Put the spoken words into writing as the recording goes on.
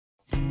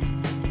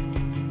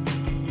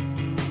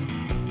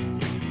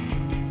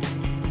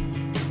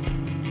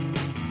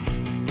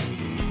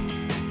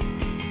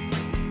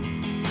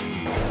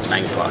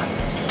game of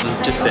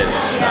play. Just they've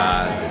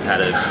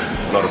had a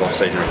lot of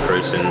off-season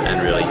recruits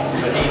and really,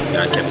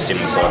 kept a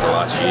similar side to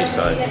last year.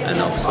 So, and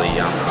obviously,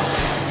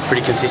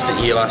 pretty consistent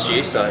year last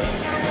year. So,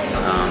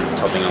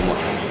 topping on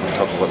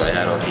top of what they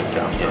had, I think,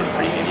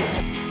 pretty good year.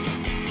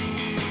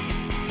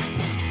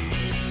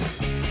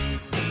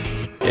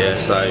 Yeah,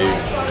 so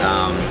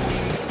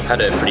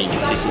had a pretty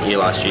consistent year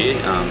last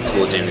year.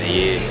 Towards the end of the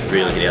year,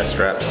 really hit our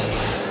straps.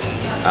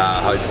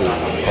 Hopeful,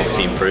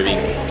 obviously improving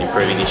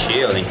this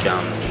year. I think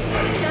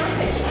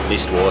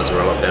list-wise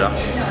we're a lot better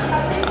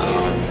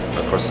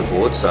across the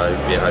board. So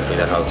yeah, hopefully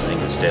that holds us in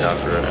good stead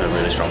after a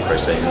really strong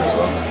pre-season as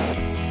well.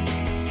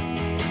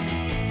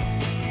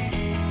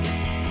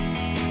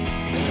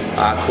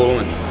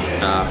 Coolman,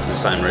 for the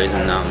same reason.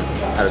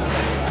 Had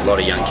a lot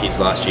of young kids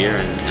last year,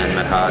 and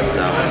Matt Hard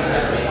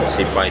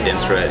obviously played them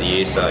throughout the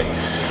year. So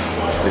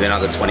with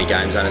another 20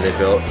 games under their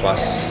belt,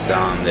 plus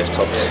they've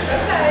topped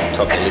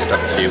the list up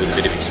a few with a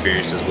bit of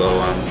experience as well.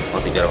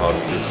 I think that'll hold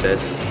in good stead.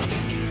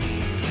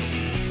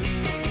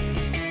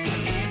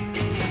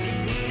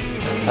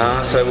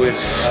 So we've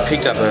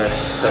picked up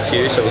a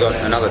few. So we've got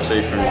another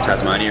two from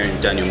Tasmania,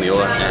 and Daniel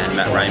Muir and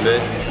Matt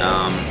Rainbird.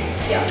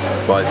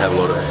 Both have a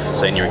lot of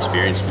senior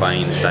experience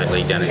playing in the state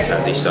league down in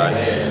Tassie, so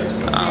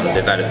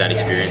they've added that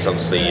experience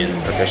obviously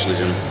in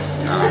professionalism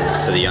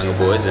for the younger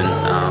boys, and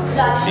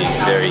obviously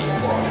very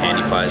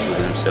handy players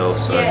within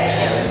themselves. So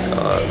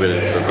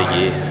really look for a big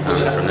year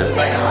from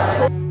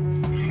them.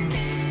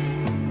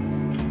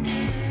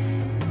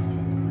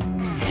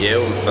 Yeah,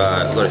 we've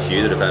got a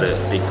few that have had a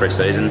big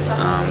pre-season.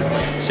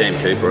 Sam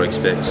Cooper, I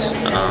expect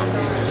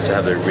to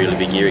have a really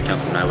big year. He came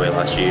from nowhere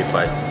last year,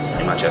 played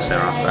pretty much our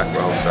centre half back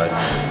role. So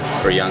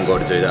for a young guy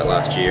to do that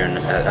last year and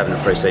having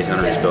a pre-season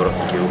under his belt,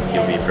 I think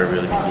he'll be in for a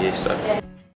really big year. So.